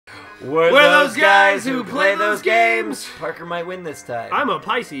We're those guys who play those games. Parker might win this time. I'm a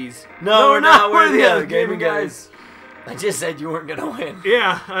Pisces. No, we're not. We're the other gaming guys. I just said you weren't gonna win.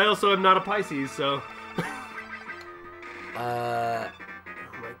 Yeah, I also am not a Pisces, so. Oh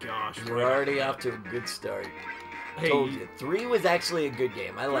my gosh. We're already off to a good start. Hey, Told you. 3 was actually a good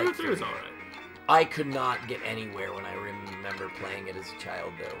game. I liked 3 was alright. I could not get anywhere when I remember playing it as a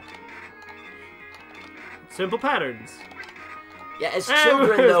child, though. Simple patterns. Yeah, as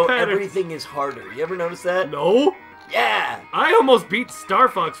children, though, everything is harder. You ever notice that? No. Yeah. I almost beat Star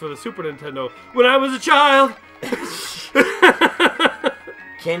Fox for the Super Nintendo when I was a child.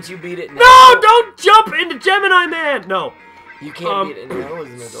 Can't you beat it now? No, don't jump into Gemini Man. No. You can't beat it now as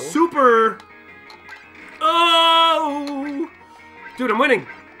an adult? Super. Oh. Dude, I'm winning.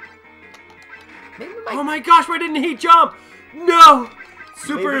 Oh my gosh, why didn't he jump? No.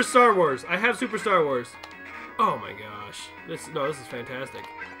 Super Star Wars. I have Super Star Wars. Oh my gosh. This is fantastic.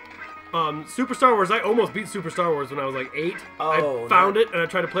 Super Star Wars, I almost beat Super Star Wars when I was like 8. Oh, I found it and I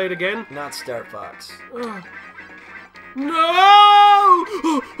tried to play it again. Not Star Fox. No!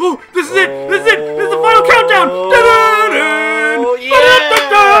 Oh, this is it! This is it! This is the final countdown! Oh, yeah!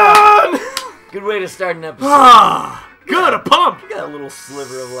 Good way to start an episode. Good, a pump! You got a little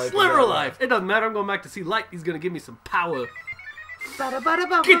sliver of life. Sliver of life. It doesn't matter, I'm going back to see Light. He's gonna give me some power. Get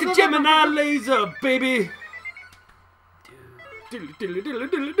the Gemini laser, baby!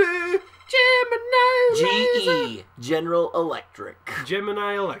 Gemini GE, General Electric.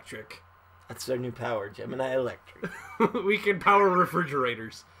 Gemini Electric. That's our new power, Gemini Electric. We can power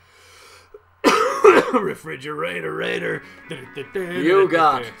refrigerators. Refrigerator. You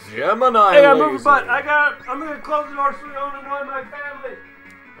got Gemini Hey, laser. I'm moving, but I'm gonna close the door so we don't annoy my family.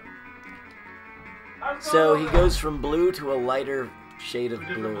 So he goes from blue to a lighter shade of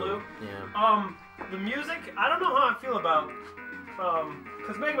blue. Yeah. The music, I don't know how I feel about,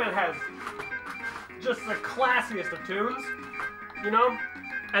 because Mega Man has just the classiest of tunes, you know?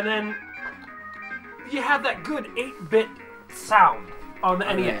 And then you have that good 8-bit sound on the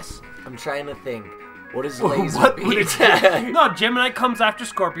NES. I'm trying to think. What is laser What beat? would it No, Gemini comes after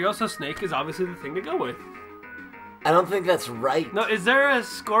Scorpio, so Snake is obviously the thing to go with. I don't think that's right. No, is there a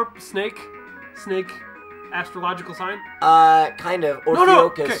Snake astrological sign? Kind of. Orpheus. No.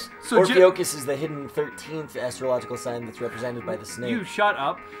 Okay. So Orpheus is the hidden 13th astrological sign that's represented by the snake. You shut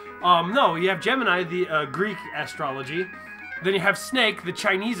up. No, you have Gemini, the Greek astrology. Then you have Snake, the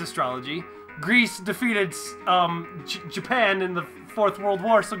Chinese astrology. Greece defeated Japan in the 4th World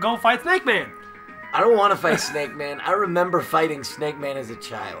War, so go fight Snake Man. I don't want to fight Snake Man. I remember fighting Snake Man as a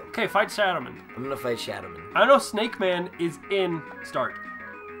child. Okay, fight Shadowman. I'm gonna fight Shadowman. I know Snake Man is in Start.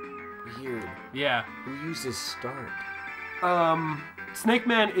 Weird. Yeah. Who uses Start? Snake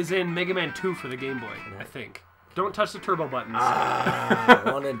Man is in Mega Man 2 for the Game Boy, I think. Don't touch the turbo buttons. I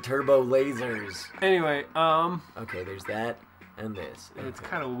wanted turbo lasers. Anyway, okay, there's that and this. Okay. It's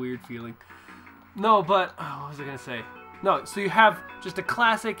kind of a weird feeling. No, but what was I gonna say? No, so you have just a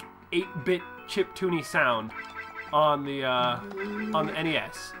classic 8-bit chiptune sound on the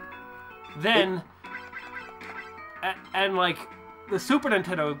NES. Then, and like the Super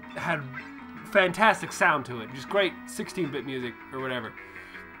Nintendo had fantastic sound to it, just great 16-bit music or whatever.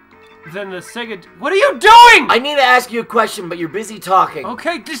 Then the Sega. What are you doing? I need to ask you a question, but you're busy talking.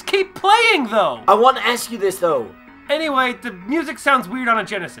 Okay, just keep playing though. I want to ask you this though. Anyway, the music sounds weird on a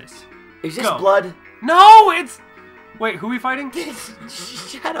Genesis. Is this blood? No, it's. Wait, who are we fighting?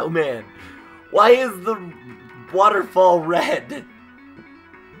 Shadow Man. Why is the waterfall red?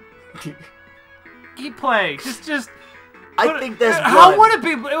 Keep playing. Just. I think that's blood. How would it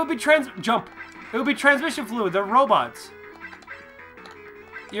be? It would be jump. It would be transmission fluid. They're robots.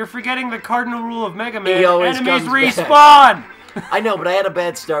 You're forgetting the cardinal rule of Mega Man. Enemies respawn. I know, but I had a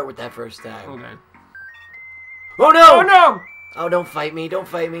bad start with that first time. Okay. Oh no! Oh no! Oh, don't fight me! Don't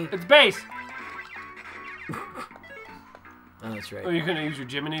fight me! It's base. Oh, that's right. Oh, you're gonna use your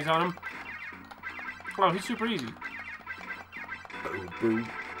Jiminy's on him? Oh, he's super easy. Boo, boo.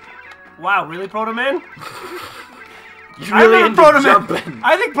 Wow, really, Proto Man? You're really into jumping.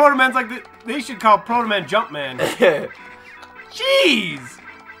 I think Proto Man's like they should call Proto Man Jump Man. Jeez.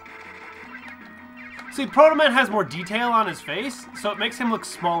 See, Proto Man has more detail on his face, so it makes him look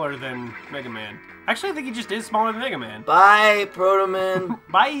smaller than Mega Man. Actually, I think he just is smaller than Mega Man. Bye, Proto Man.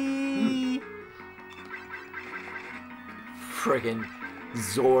 Bye. Friggin'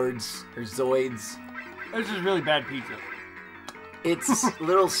 Zords or Zoids. This is really bad pizza. It's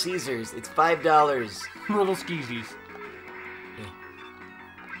Little Caesars. It's $5. Little skeezies. Yeah.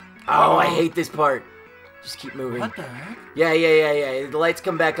 Oh, I hate this part. Just keep moving. What the heck? Yeah. The lights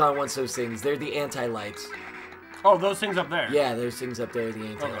come back on once those things. They're the anti-lights. Oh, those things up there. Yeah, those things up there are the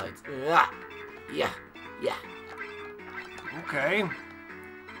anti-lights. Yeah. Okay.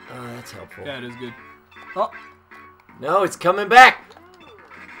 Oh, that's helpful. Yeah, it is good. Oh, No, it's coming back.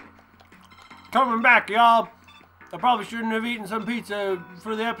 coming back, y'all. I probably shouldn't have eaten some pizza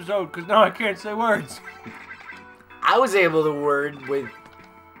for the episode, because now I can't say words. I was able to word with...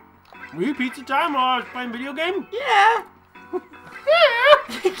 Were you pizza time while I was playing video game? Yeah.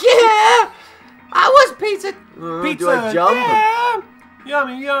 Yeah. I was pizza. Pizza. Do I jump? Yeah.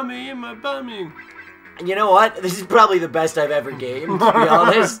 Yummy, yummy in my bummy. You know what? This is probably the best I've ever gamed, to be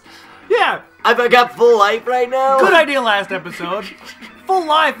honest. Yeah. I got full life right now. Good idea last episode. Full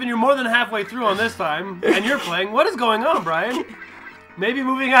life, and you're more than halfway through on this time, and you're playing. What is going on, Brian? Maybe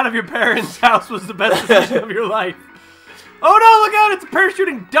moving out of your parents' house was the best decision of your life. Oh no, look out, it's a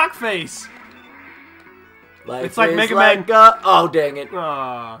parachuting duck face. Life It's like is Mega like Man. Oh, dang it.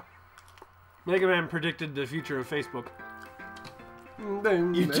 Mega Man predicted the future of Facebook.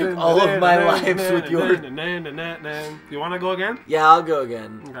 You took all of my lives with your... You want to go again? Yeah, I'll go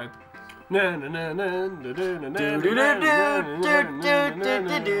again. Okay.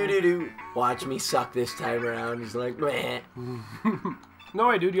 Watch me suck this time around. He's like, meh. No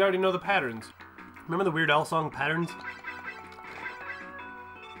way, dude. You already know the patterns. Remember the Weird Al song, Patterns?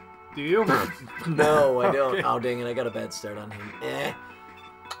 Do you? No, I don't. Okay. Oh, dang it. I got a bad start on him.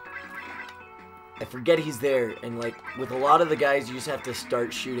 I forget he's there, and like with a lot of the guys, you just have to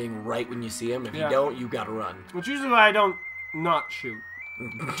start shooting right when you see him. If you don't, you gotta run. Which usually why I don't not shoot.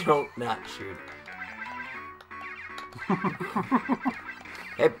 Don't not shoot.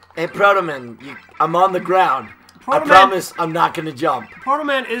 Hey, Protoman, I'm on the ground. I promise I'm not gonna jump. Proto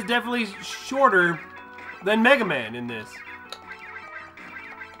Man is definitely shorter than Mega Man in this.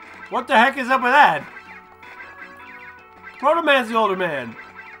 What the heck is up with that? Proto Man's the older man.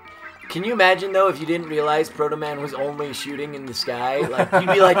 Can you imagine, though, if you didn't realize Proto Man was only shooting in the sky? Like, you'd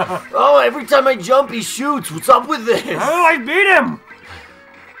be like, oh, every time I jump, he shoots. What's up with this? How do I beat him?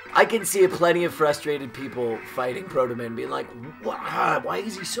 I can see plenty of frustrated people fighting Proto Man, being like, why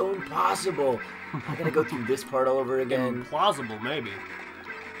is he so impossible? I gotta go through this part all over again. Implausible, maybe.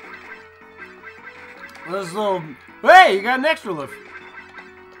 This little... Hey, you got an extra lift.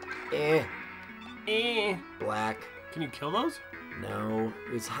 Black. Can you kill those? No,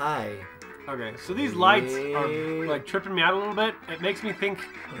 it's high. Okay, so these lights are like tripping me out a little bit. It makes me think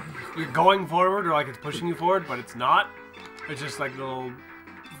you're going forward or like it's pushing you forward, but it's not. It's just like little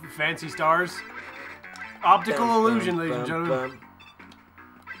fancy stars. Optical illusion, ladies and gentlemen.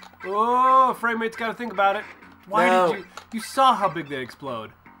 Oh, frame rate's got to think about it. Why did you saw how big they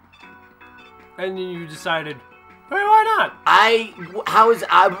explode, and you decided, hey, why not?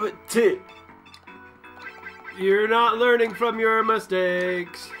 You're not learning from your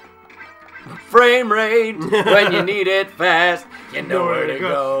mistakes. Frame rate when you need it fast. You know where to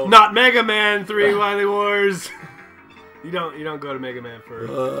go. Not Mega Man 3 Wily Wars. You don't go to Mega Man for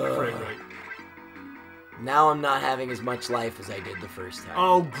frame rate. Now I'm not having as much life as I did the first time.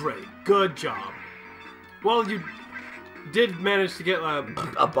 Oh, great. Good job. Well, you did manage to get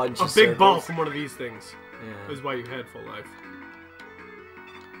a bunch of big ball circles from one of these things. Yeah. Is why you had full life.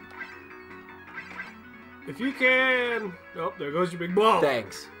 If you can... Oh, there goes your big ball.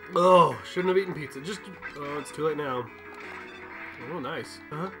 Thanks. Oh, shouldn't have eaten pizza. Oh, it's too late now. Oh, nice.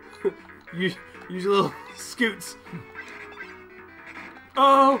 Use your little scoots.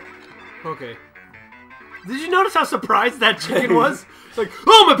 Oh. Okay. Did you notice how surprised that chicken was? Like,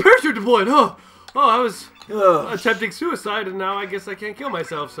 oh, my parachute deployed. Oh, I was attempting suicide, and now I guess I can't kill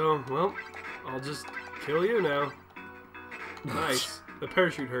myself. So, well, I'll just kill you now. Nice. The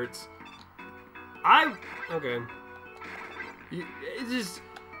parachute hurts. Okay.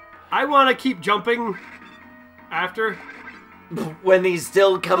 I want to keep jumping after. When he's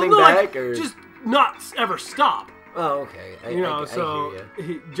still coming back, or just not ever stop. Oh, okay. I hear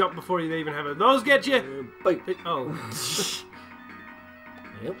He jump before they even have it. Those get you. Oh.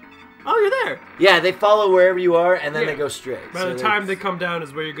 Yep. Oh, you're there. Yeah, they follow wherever you are, and then they go straight. By the time they come down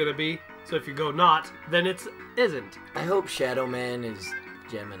is where you're gonna be. So if you go not, then it isn't. I hope Shadow Man is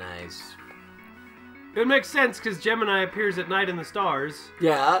Gemini's. It makes sense because Gemini appears at night in the stars.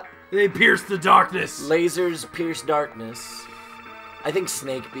 Yeah. They pierce the darkness. Lasers pierce darkness. I think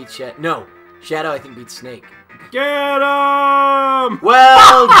Snake beats Shadow. No, Shadow I think beats Snake. Get him!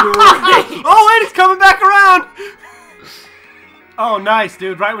 Well, great! Oh wait, he's coming back around! Oh, nice,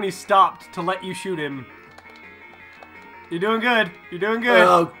 dude. Right when he stopped to let you shoot him. You're doing good. You're doing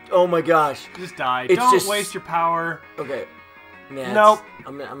good. Oh my gosh. Just die. Don't waste your power. Okay. Yeah, nope.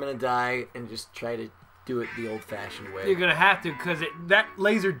 I'm gonna die and just try to do it the old-fashioned way. You're gonna have to, because that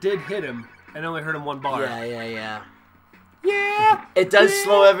laser did hit him. and only heard him one bar. Yeah. Yeah. It does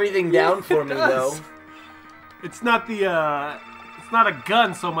slow everything down for me, does. though. It's not the it's not a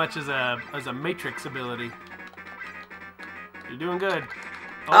gun so much as a matrix ability. You're doing good.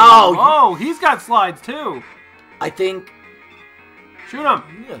 Oh, he's got slides too. I think. Shoot him.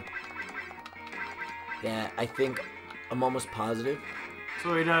 Yeah, I think I'm almost positive.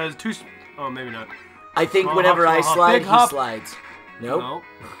 So he does two. Oh, maybe not. I think Small whenever hop, I small hop. slide, Big he hop. slides. Nope. No.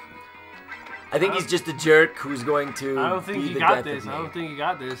 I think he's just a jerk who's going to. I don't think be you the got death this. of I me. don't think you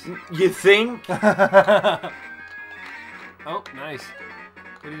got this. You think? Oh, nice.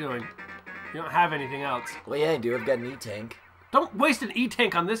 What are you doing? You don't have anything else. Well, yeah, I do. I've got an E-tank. Don't waste an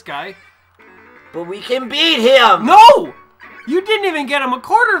E-tank on this guy. But we can beat him! No! You didn't even get him a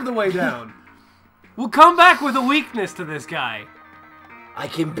quarter of the way down. We'll come back with a weakness to this guy. I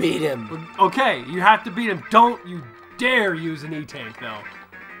can beat him. Okay, you have to beat him. Don't you dare use an E-tank, though.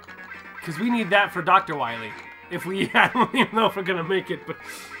 Because we need that for Dr. Wily. If we... I don't even know if we're going to make it, but...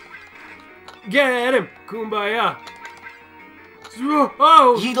 Get him! Kumbaya!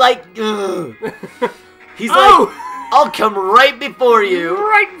 Oh! He like... ugh. He's Oh! like... I'll come right before you.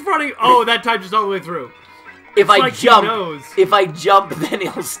 Right in front of you! Oh, that time just all the way through. If I like he jump... knows. If I jump, then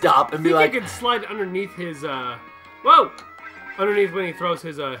he'll stop and I be think like... I could slide underneath his, Whoa! Underneath when he throws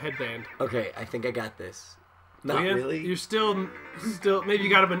his, headband. Okay, I think I got this. Not Yeah, really. You're still... Maybe you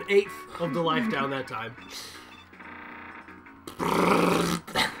got him an eighth of the life down that time.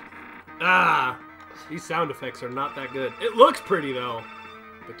 Ah! These sound effects are not that good. It looks pretty, though.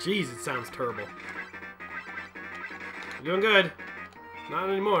 But jeez, it sounds terrible. You're doing good. Not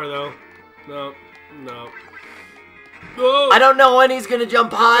anymore, though. No. Oh! I don't know when he's gonna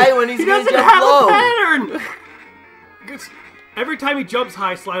jump high, when he's He gonna doesn't jump have low. a pattern! Every time he jumps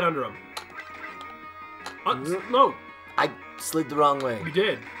high, slide under him. No, I slid the wrong way. you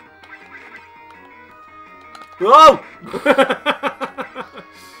did. Whoa!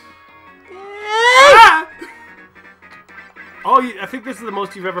 Ah! Oh, I think this is the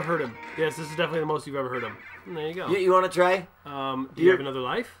most you've ever heard him. Yes, this is definitely the most you've ever heard him. And there you go. You want to try? Do you have another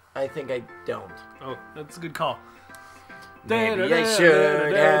life? I think I don't. Oh, that's a good call. Maybe I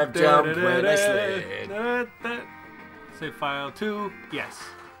should have jumped when I slid. Save file 2. Yes.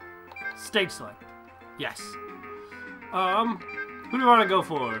 Stage select. Yes. Who do you want to go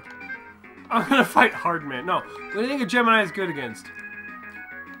for? I'm gonna fight Hardman. No. What do you think a Gemini is good against?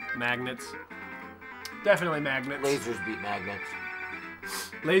 Magnets. Definitely magnets. Lasers beat magnets.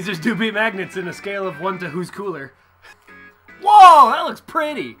 Lasers do beat magnets in a scale of 1 to who's cooler. Whoa, that looks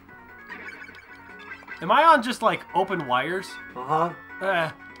pretty. Am I on just like open wires? Uh-huh.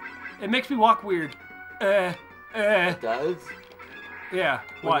 It makes me walk weird. It does? Yeah,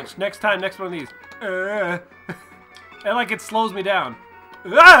 watch. Next one of these. And like it slows me down.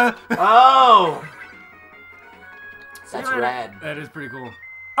 Oh! That's See, rad. That is pretty cool.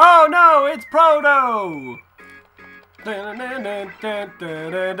 Oh no, it's Proto! I'm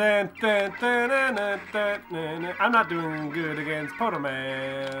not doing good against Proto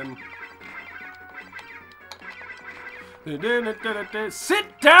Man.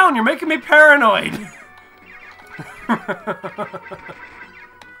 Sit down! You're making me paranoid!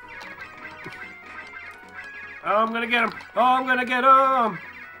 Oh, I'm gonna get him! Oh, I'm gonna get him!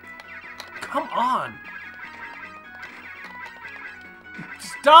 Come on!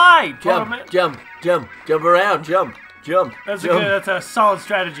 Just die! Proto Man. Jump around, jump. That's jump. that's a solid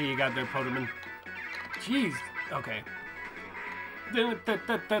strategy you got there, Protoman. Jeez. Okay.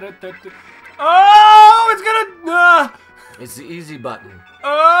 Oh, it's gonna. It's the easy button.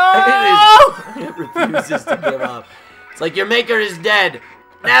 Oh! It refuses to give up. It's like your maker is dead.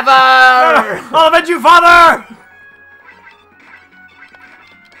 Never! I'll avenge you, father!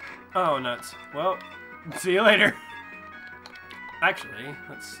 Oh, nuts. Well, see you later. Actually,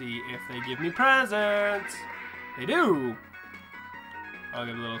 let's see if they give me presents. They do. I'll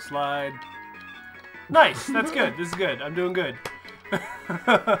give a little slide. Nice. That's good. This is good. I'm doing good.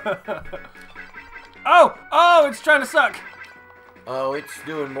 Oh, it's trying to suck. Oh, it's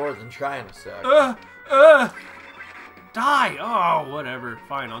doing more than trying to suck. Die. Oh, whatever.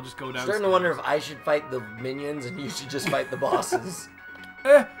 Fine, I'll just go down. Starting to wonder if I should fight the minions and you should just fight the bosses.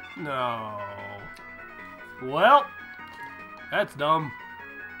 No. Well, that's dumb.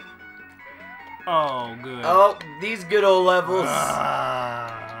 Oh, good. Oh, these good old levels.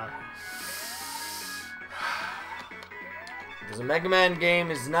 Because a Mega Man game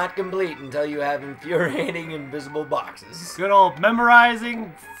is not complete until you have infuriating invisible boxes. Good old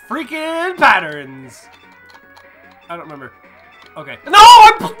memorizing freaking patterns. I don't remember. Okay. No,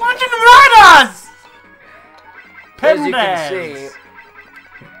 I'm punching right at us! As you can see,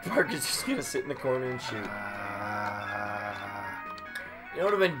 Parker's just gonna sit in the corner and shoot. You know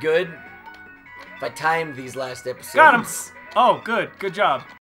what would have been good? If I timed these last episodes. Got him! Oh, good. Good job.